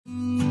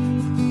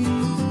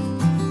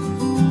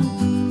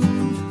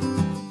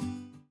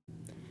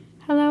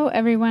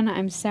everyone,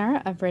 I'm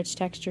Sarah of Rich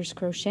Textures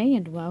Crochet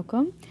and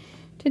welcome.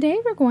 Today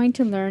we're going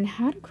to learn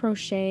how to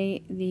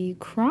crochet the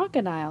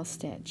Crocodile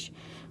Stitch,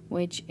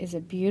 which is a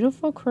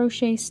beautiful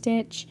crochet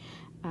stitch.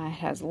 It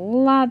has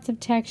lots of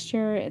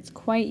texture, it's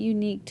quite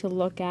unique to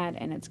look at,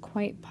 and it's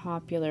quite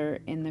popular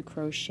in the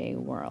crochet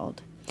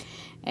world.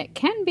 It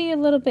can be a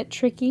little bit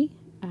tricky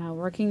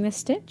working this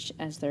stitch,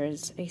 as there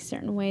is a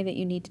certain way that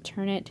you need to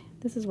turn it.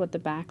 This is what the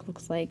back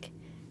looks like,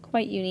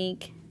 quite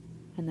unique,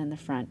 and then the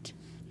front.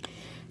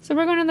 So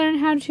we're going to learn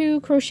how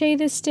to crochet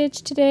this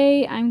stitch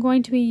today. I'm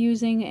going to be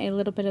using a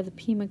little bit of the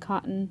Pima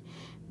Cotton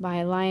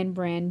by Lion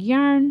Brand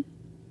yarn.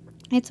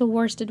 It's a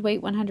worsted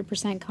weight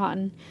 100%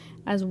 cotton,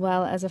 as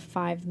well as a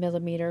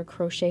 5mm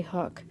crochet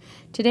hook.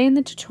 Today in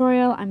the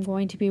tutorial I'm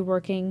going to be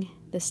working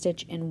the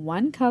stitch in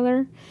one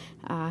color.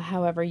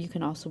 However, you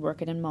can also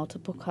work it in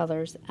multiple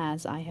colors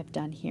as I have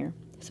done here.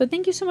 So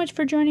thank you so much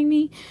for joining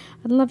me.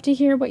 I'd love to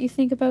hear what you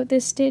think about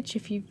this stitch,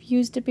 if you've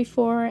used it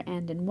before,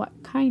 and in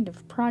what kind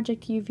of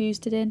project you've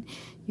used it in.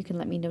 You can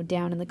let me know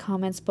down in the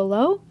comments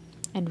below.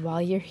 And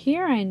while you're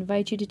here, I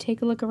invite you to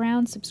take a look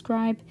around,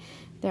 subscribe.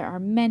 There are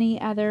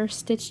many other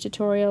stitch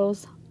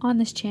tutorials on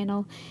this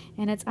channel,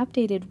 and it's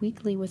updated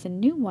weekly with a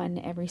new one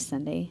every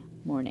Sunday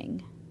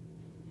morning.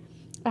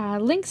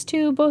 Links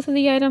to both of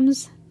the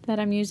items that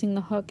I'm using,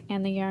 the hook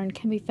and the yarn,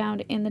 can be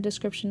found in the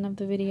description of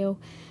the video,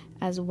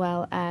 as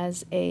well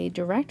as a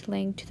direct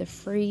link to the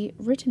free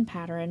written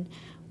pattern,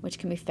 which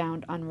can be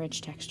found on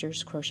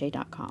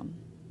richtexturescrochet.com.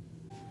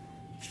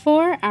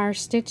 For our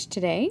stitch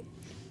today,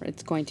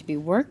 it's going to be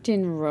worked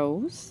in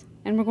rows,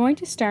 and we're going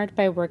to start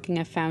by working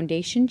a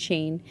foundation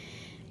chain,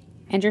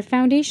 and your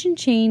foundation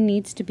chain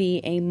needs to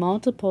be a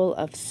multiple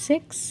of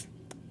 6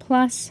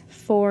 plus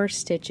 4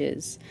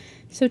 stitches.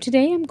 So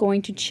today I'm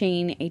going to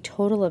chain a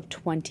total of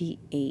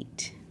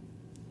 28.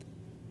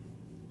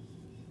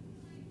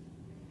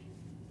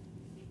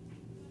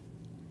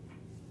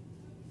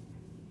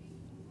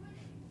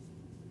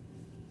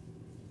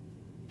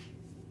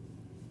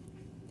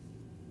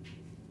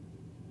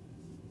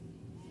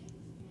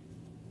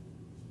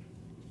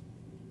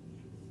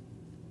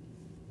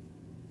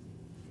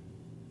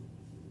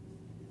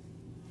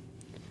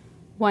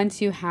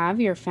 Once you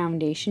have your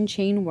foundation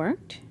chain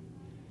worked,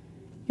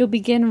 you'll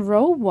begin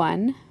row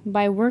 1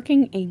 by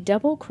working a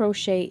double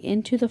crochet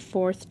into the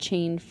 4th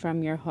chain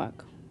from your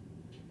hook.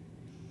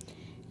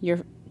 Your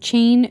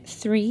chain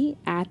 3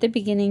 at the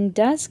beginning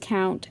does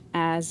count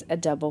as a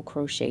double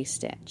crochet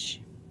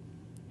stitch.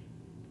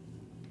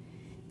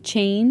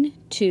 Chain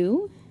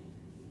 2,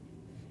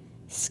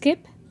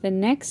 skip the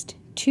next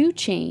 2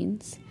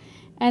 chains,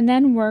 and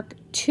then work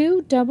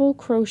 2 double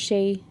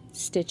crochet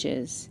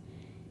stitches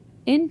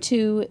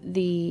into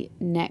the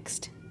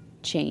next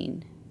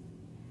chain.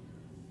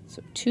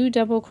 So 2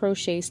 double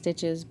crochet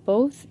stitches,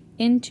 both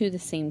into the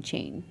same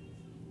chain.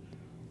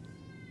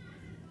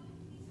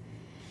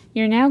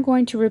 You're now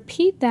going to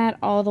repeat that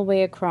all the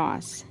way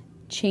across.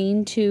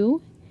 Chain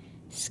 2,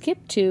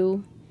 skip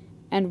 2,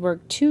 and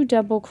work 2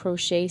 double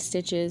crochet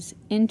stitches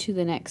into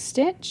the next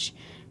stitch.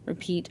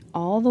 Repeat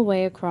all the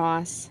way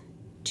across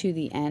to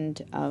the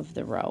end of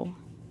the row.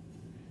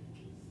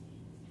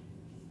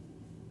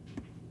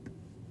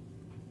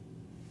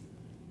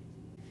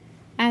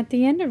 At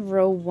the end of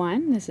row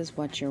 1, this is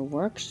what your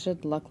work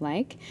should look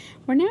like.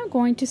 We're now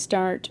going to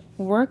start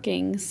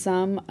working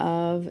some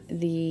of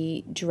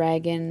the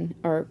dragon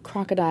or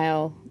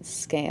crocodile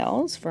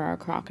scales for our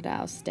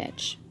crocodile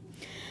stitch.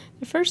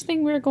 The first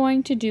thing we're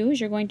going to do is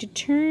you're going to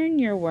turn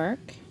your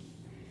work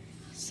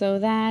so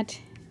that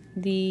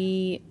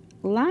the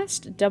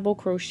last double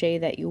crochet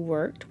that you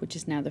worked, which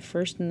is now the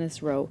first in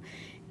this row,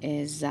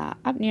 is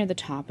up near the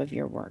top of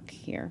your work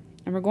here.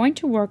 And we're going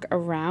to work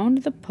around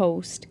the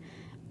post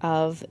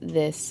of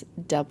this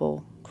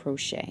double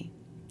crochet.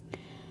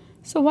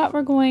 So what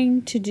we're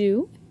going to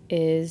do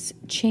is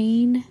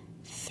chain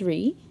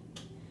 3,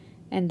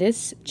 and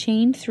this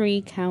chain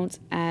 3 counts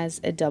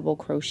as a double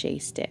crochet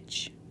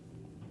stitch.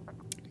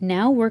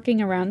 Now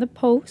working around the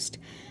post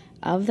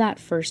of that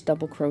first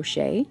double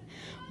crochet,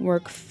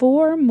 work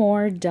 4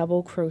 more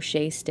double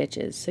crochet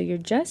stitches. So you're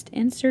just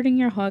inserting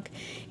your hook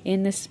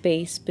in the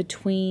space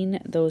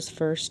between those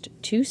first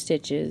 2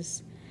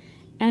 stitches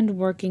and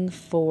working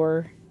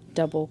 4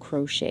 double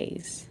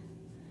crochets.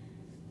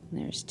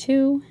 There's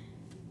 2,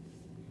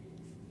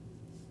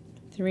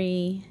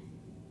 3,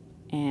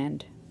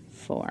 and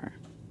 4.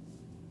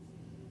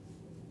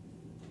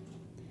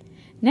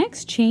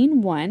 Next,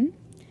 chain 1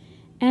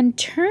 and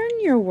turn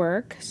your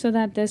work so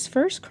that this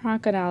first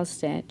crocodile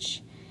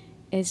stitch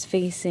is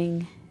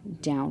facing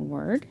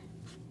downward,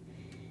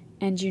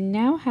 and you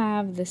now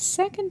have the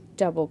second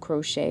double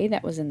crochet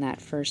that was in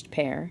that first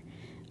pair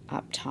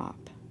up top.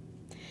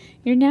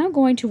 You're now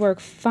going to work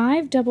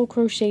 5 double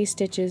crochet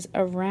stitches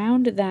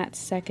around that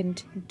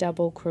second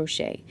double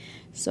crochet.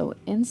 So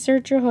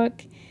insert your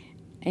hook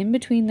in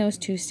between those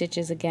 2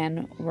 stitches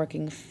again,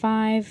 working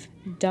 5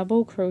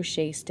 double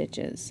crochet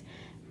stitches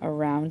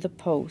around the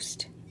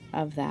post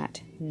of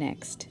that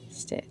next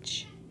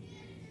stitch.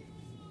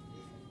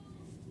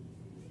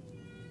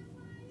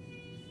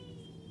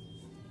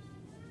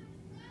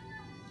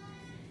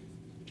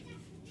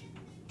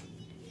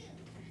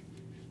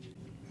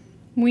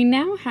 We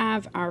now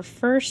have our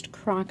first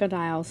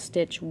crocodile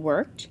stitch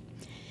worked,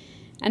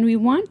 and we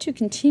want to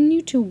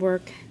continue to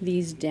work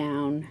these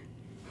down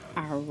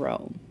our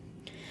row.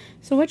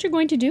 So what you're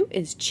going to do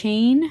is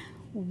chain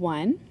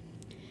 1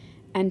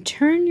 and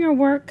turn your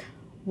work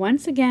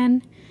once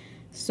again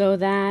so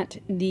that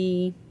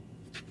the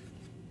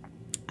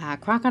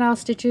crocodile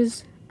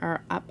stitches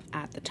are up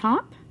at the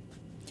top.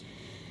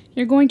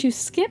 You're going to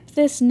skip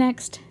this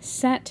next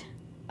set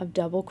of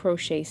double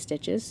crochet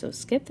stitches, so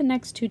skip the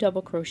next 2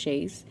 double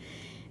crochets,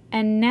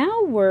 and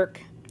now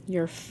work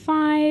your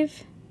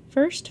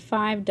first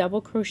 5 double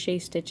crochet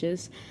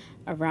stitches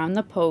around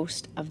the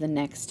post of the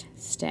next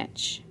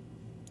stitch.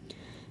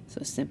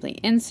 So simply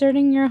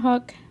inserting your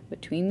hook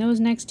between those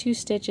next 2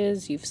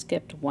 stitches, you've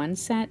skipped 1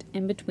 set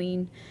in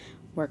between,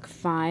 work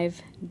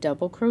 5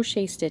 double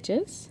crochet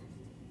stitches.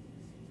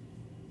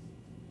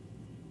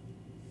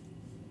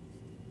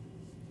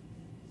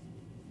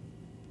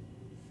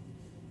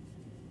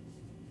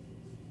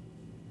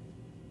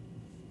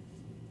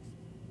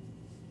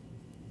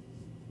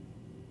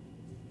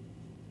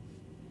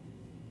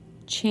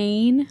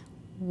 Chain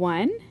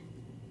 1,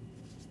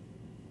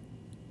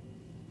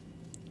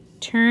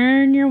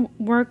 turn your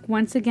work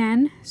once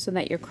again so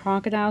that your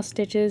crocodile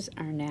stitches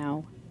are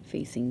now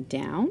facing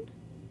down,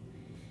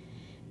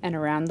 and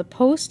around the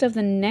post of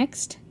the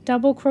next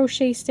double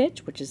crochet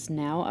stitch, which is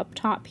now up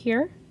top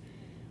here,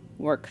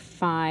 work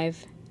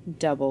 5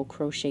 double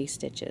crochet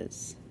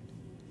stitches.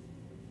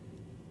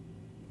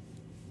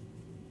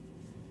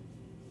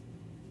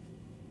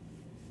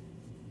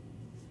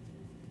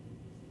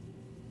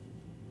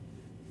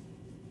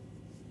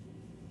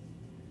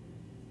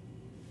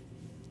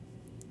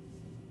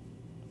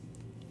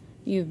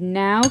 You've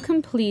now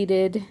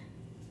completed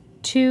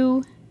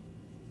 2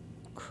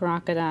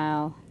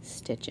 crocodile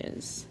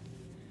stitches.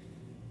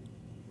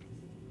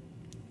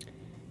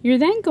 You're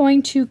then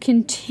going to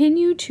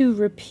continue to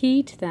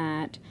repeat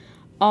that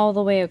all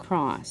the way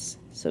across.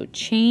 So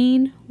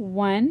chain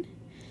 1,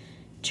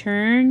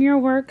 turn your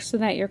work so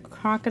that your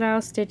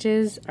crocodile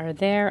stitches are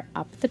there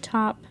up the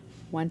top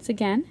once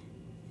again.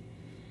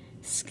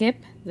 Skip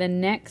the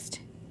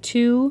next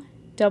 2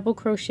 double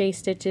crochet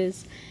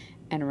stitches,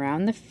 and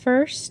around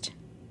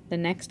the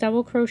next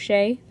double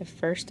crochet, the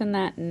first in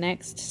that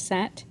next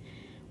set,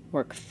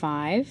 work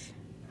 5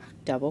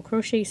 double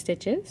crochet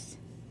stitches.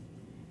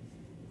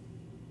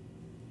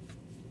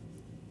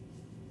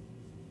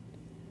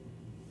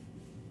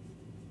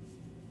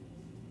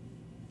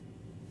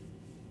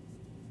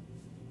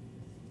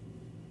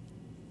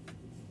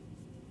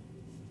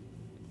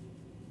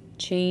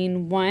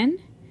 Chain 1,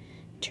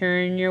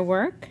 turn your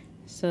work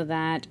so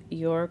that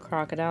your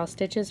crocodile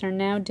stitches are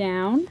now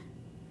down,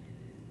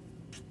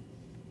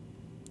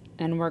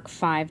 and work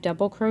 5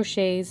 double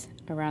crochets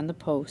around the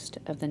post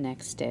of the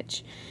next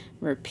stitch.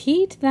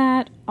 Repeat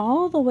that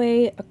all the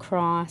way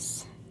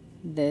across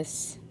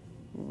this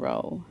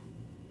row.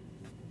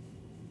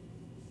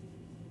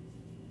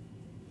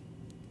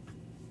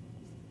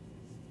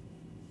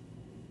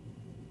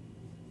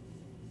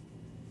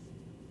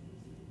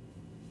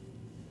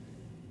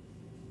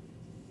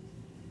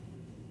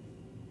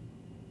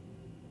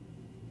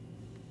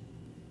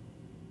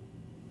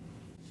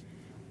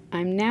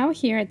 I'm now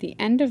here at the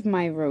end of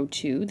my row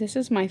 2. This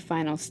is my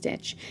final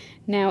stitch.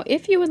 Now,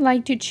 if you would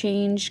like to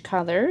change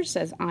colors,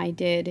 as I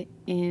did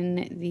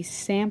in the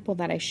sample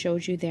that I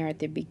showed you there at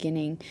the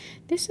beginning,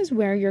 this is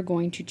where you're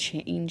going to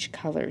change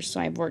colors.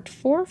 So I've worked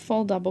 4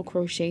 full double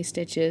crochet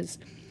stitches,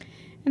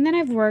 and then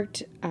I've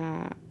worked,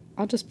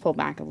 I'll just pull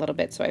back a little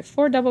bit. So I have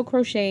 4 double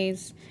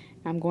crochets.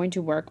 I'm going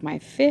to work my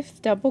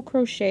 5th double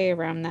crochet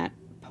around that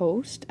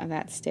post of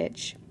that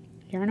stitch.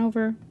 Yarn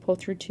over, pull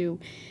through 2.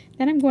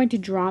 Then I'm going to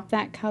drop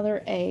that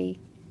color A.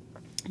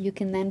 You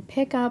can then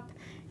pick up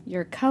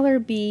your color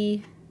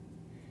B,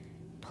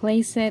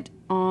 place it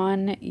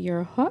on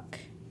your hook,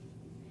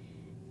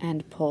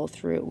 and pull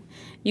through.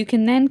 You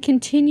can then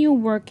continue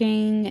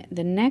working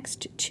the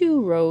next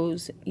 2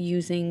 rows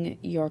using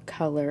your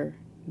color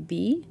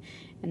B,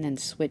 and then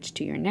switch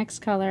to your next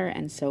color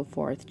and so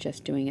forth,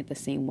 just doing it the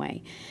same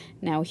way.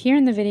 Now here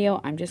in the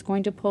video, I'm just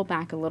going to pull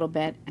back a little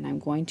bit, and I'm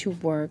going to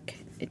work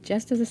it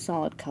just as a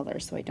solid color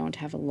so I don't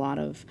have a lot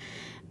of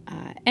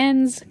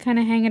ends kind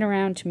of hanging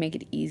around to make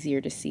it easier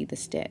to see the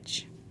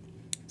stitch.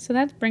 So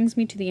that brings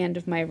me to the end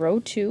of my row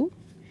 2.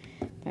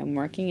 I'm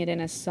working it in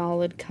a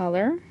solid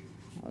color.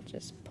 I'll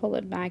just pull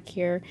it back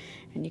here,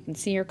 and you can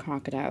see your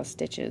crocodile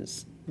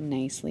stitches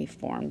nicely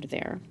formed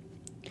there.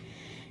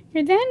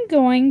 You're then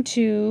going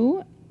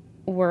to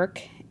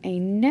work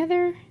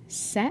another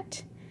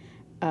set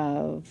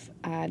of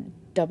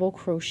double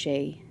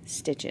crochet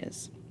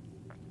stitches.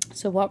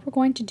 So what we're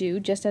going to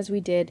do, just as we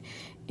did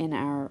in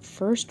our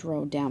first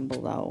row down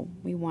below,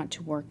 we want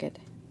to work it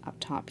up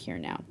top here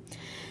now.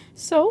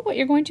 So what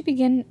you're going to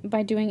begin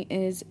by doing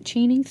is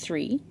chaining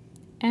 3,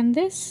 and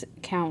this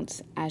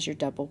counts as your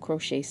double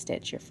crochet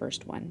stitch, your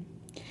first one.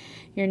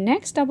 Your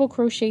next double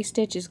crochet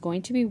stitch is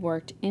going to be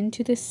worked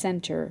into the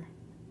center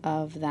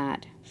of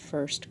that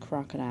first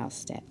crocodile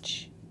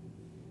stitch.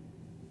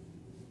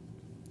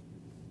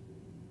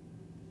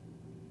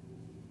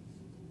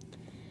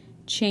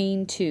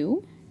 chain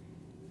 2.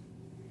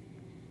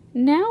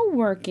 Now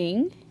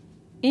working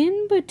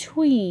in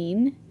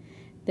between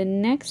the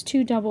next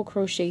 2 double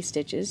crochet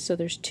stitches, so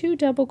there's 2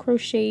 double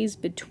crochets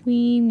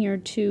between your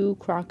 2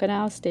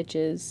 crocodile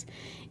stitches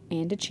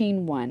and a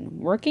chain 1.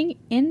 Working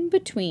in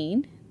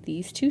between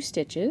these 2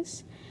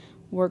 stitches,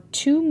 work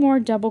 2 more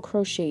double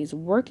crochets,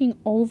 working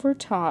over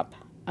top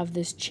of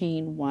this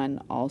chain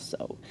 1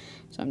 also.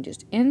 So I'm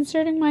just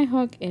inserting my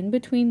hook in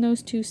between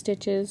those 2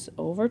 stitches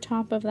over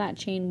top of that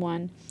chain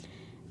 1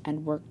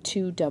 and work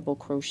 2 double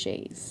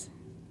crochets.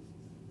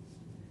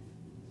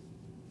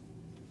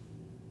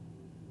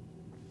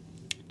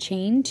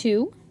 Chain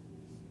 2.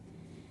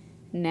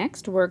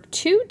 Next, work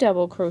 2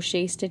 double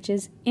crochet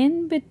stitches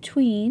in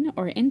between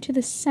or into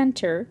the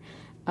center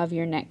of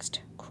your next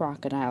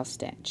crocodile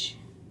stitch.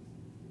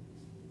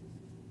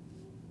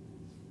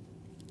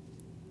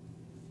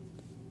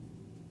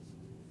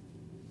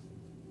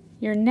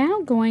 You're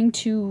now going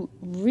to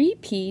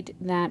repeat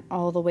that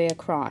all the way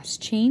across.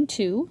 Chain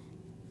 2,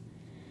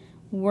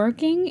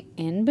 working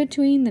in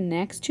between the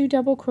next 2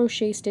 double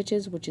crochet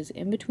stitches, which is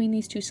in between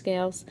these 2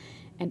 scales,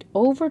 and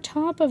over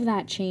top of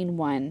that chain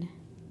 1,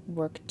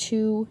 work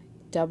 2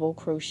 double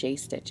crochet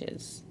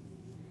stitches.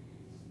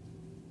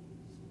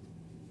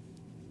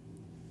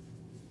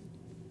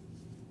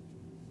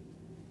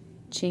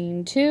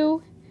 Chain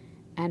 2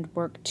 and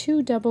work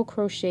 2 double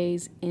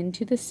crochets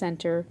into the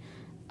center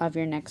of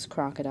your next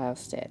crocodile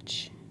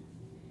stitch.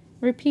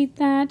 Repeat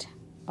that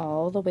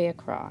all the way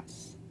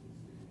across.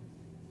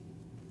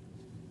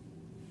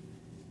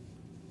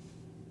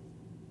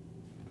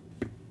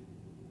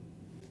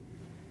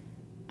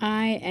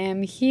 I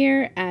am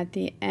here at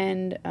the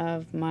end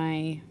of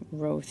my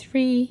row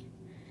 3.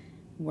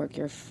 Work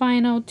your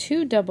final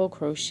 2 double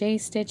crochet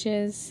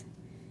stitches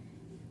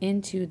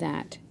into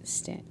that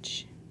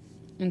stitch,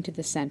 into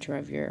the center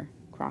of your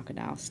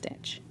crocodile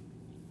stitch.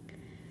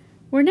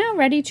 We're now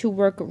ready to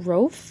work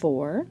row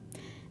 4,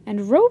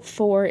 and row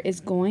 4 is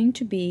going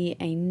to be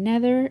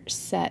another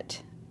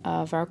set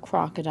of our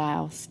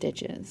crocodile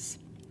stitches.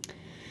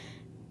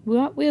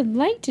 What we'd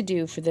like to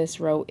do for this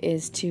row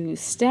is to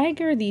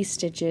stagger these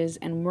stitches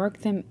and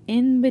work them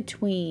in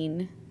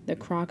between the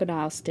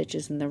crocodile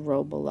stitches in the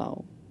row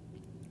below.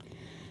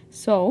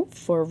 So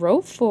for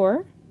row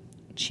 4,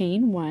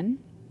 chain 1,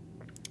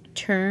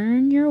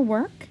 turn your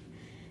work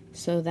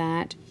so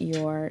that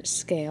your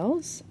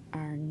scales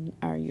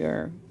are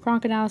your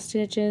crocodile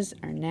stitches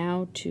are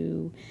now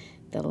to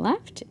the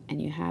left,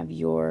 and you have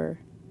your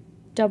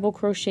double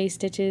crochet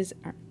stitches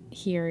are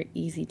here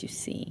easy to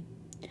see.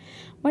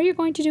 What you're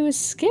going to do is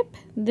skip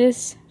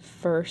this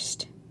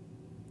first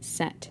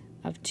set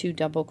of 2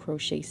 double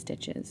crochet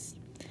stitches.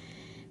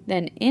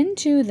 Then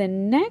into the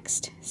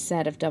next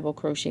set of double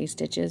crochet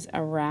stitches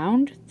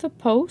around the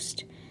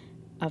post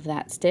of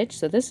that stitch.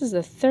 So this is the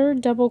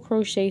 3rd double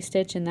crochet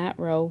stitch in that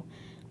row.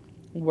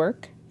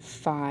 Work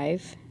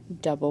 5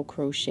 double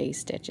crochet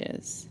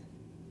stitches.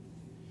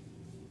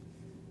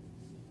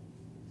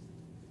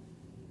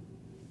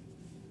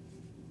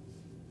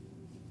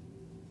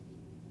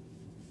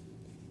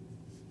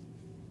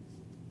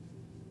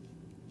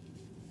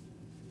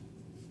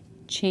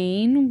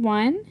 Chain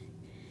 1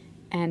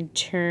 and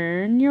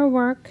turn your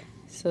work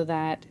so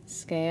that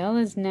scale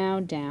is now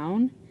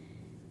down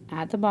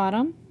at the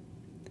bottom,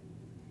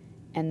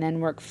 and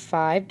then work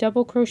 5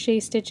 double crochet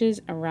stitches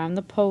around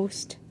the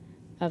post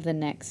of the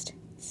next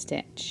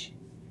stitch.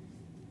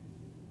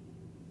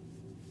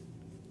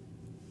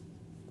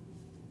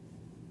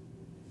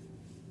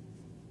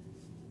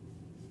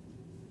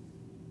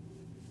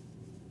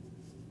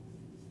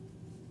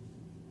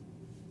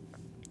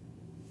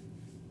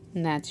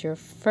 And that's your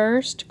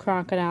first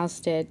crocodile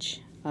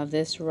stitch of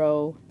this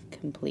row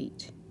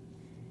complete.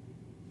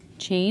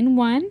 Chain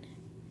 1,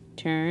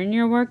 turn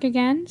your work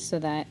again so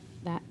that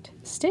that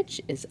stitch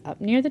is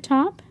up near the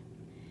top,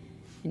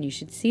 and you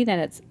should see that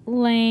it's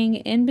laying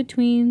in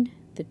between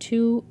the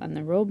 2 on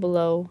the row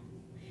below.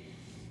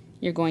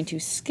 You're going to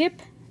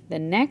skip the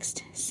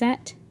next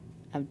set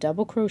of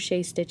double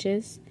crochet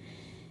stitches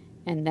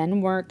and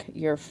then work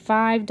your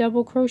 5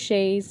 double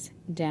crochets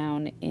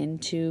down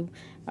into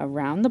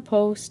around the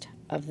post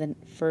of the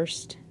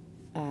first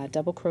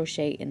double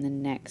crochet in the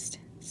next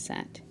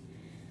set.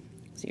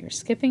 So you're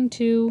skipping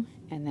 2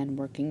 and then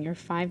working your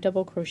 5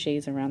 double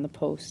crochets around the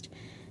post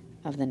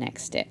of the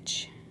next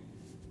stitch.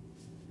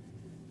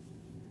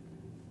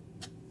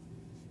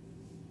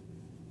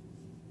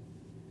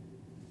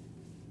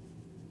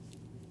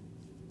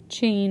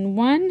 Chain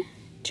 1,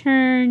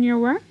 turn your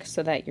work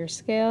so that your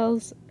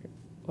scales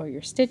or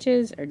your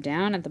stitches are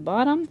down at the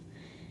bottom,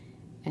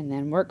 and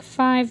then work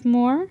 5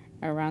 more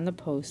around the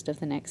post of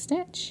the next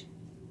stitch.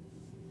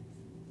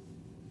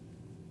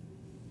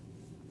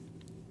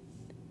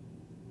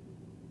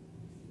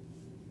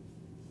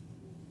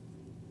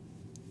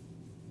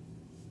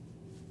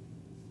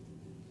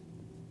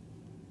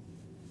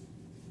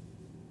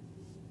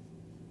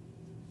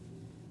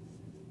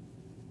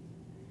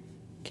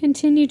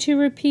 Continue to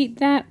repeat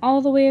that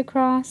all the way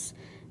across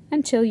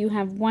until you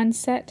have 1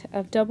 set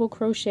of double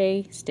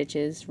crochet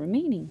stitches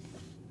remaining.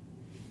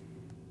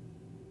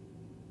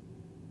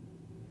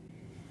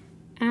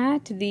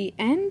 at the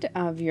end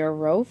of your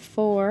row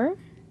 4,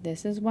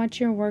 this is what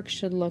your work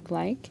should look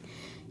like.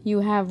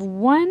 You have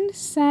one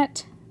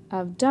set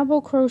of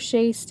double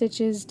crochet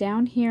stitches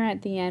down here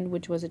at the end,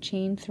 which was a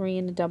chain 3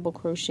 and a double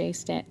crochet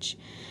stitch.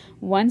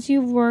 Once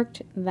you've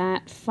worked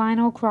that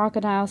final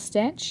crocodile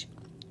stitch,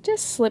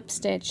 just slip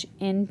stitch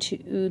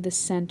into the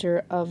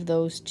center of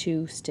those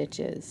 2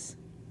 stitches.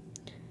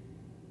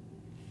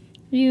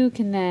 You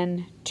can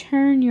then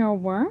turn your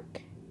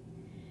work,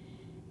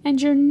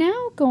 and you're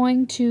now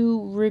going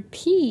to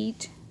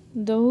repeat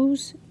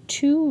those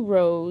 2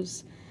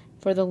 rows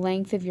for the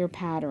length of your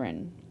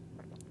pattern.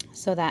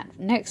 So that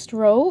next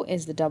row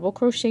is the double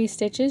crochet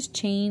stitches,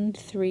 chain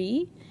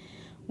 3,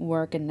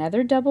 work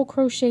another double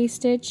crochet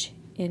stitch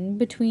in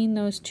between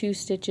those 2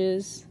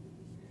 stitches,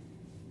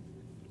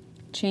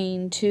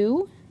 chain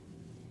 2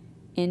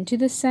 into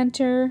the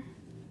center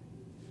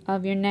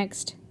of your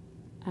next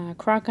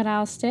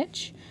crocodile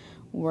stitch,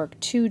 work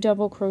 2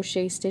 double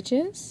crochet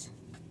stitches,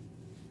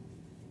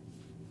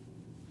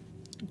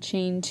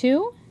 chain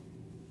 2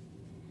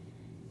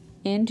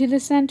 into the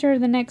center of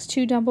the next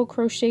 2 double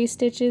crochet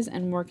stitches,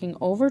 and working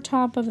over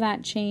top of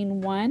that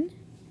chain 1,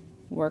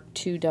 work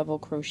 2 double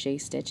crochet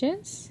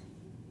stitches,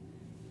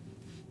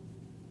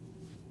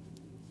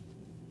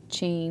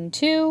 chain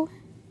 2,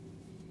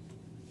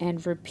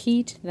 and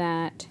repeat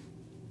that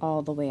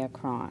all the way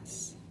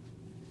across.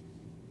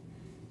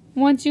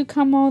 Once you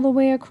come all the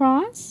way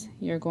across,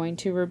 you're going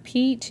to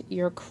repeat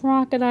your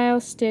crocodile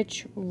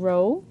stitch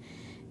row.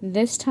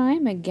 This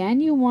time, again,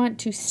 you want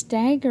to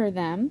stagger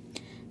them.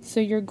 So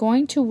you're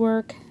going to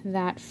work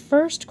that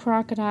first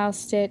crocodile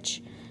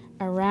stitch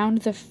around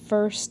the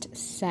first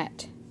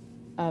set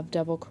of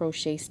double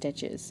crochet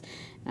stitches.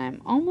 And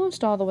I'm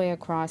almost all the way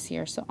across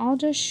here, so I'll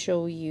just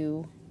show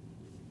you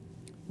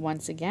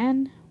once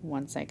again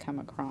once I come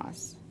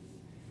across.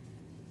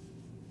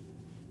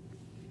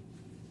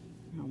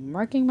 I'm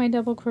working my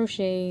double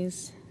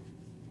crochets,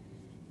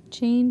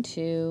 chain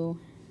 2.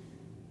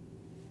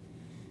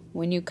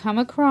 When you come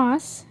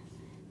across,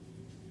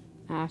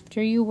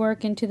 after you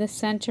work into the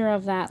center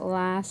of that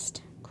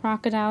last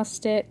crocodile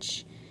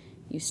stitch,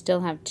 you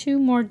still have 2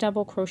 more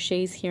double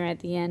crochets here at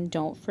the end.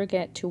 Don't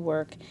forget to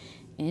work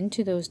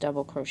into those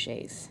double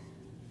crochets.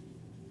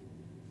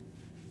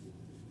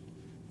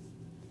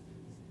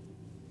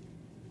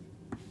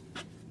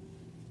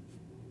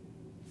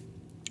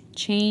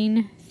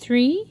 Chain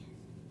 3,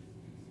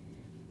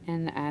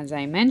 and as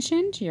I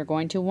mentioned, you're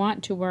going to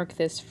want to work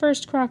this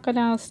first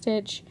crocodile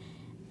stitch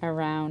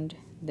around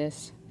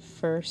this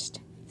first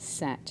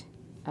set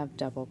of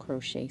double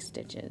crochet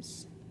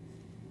stitches.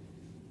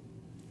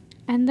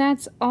 And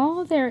that's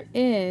all there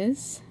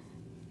is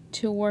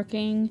to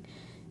working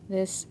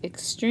this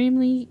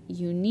extremely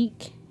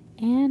unique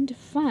and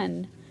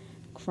fun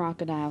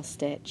crocodile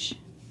stitch.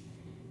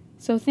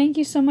 So thank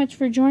you so much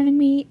for joining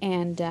me,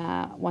 and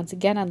once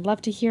again, I'd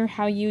love to hear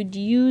how you'd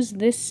use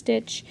this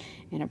stitch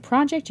in a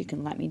project. You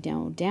can let me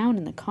know down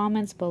in the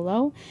comments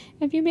below.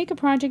 If you make a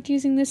project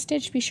using this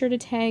stitch, be sure to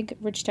tag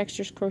Rich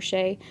Textures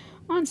Crochet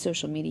on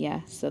social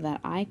media so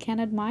that I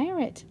can admire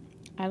it.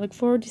 I look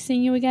forward to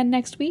seeing you again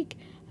next week.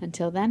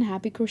 Until then,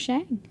 happy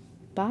crocheting.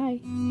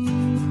 Bye.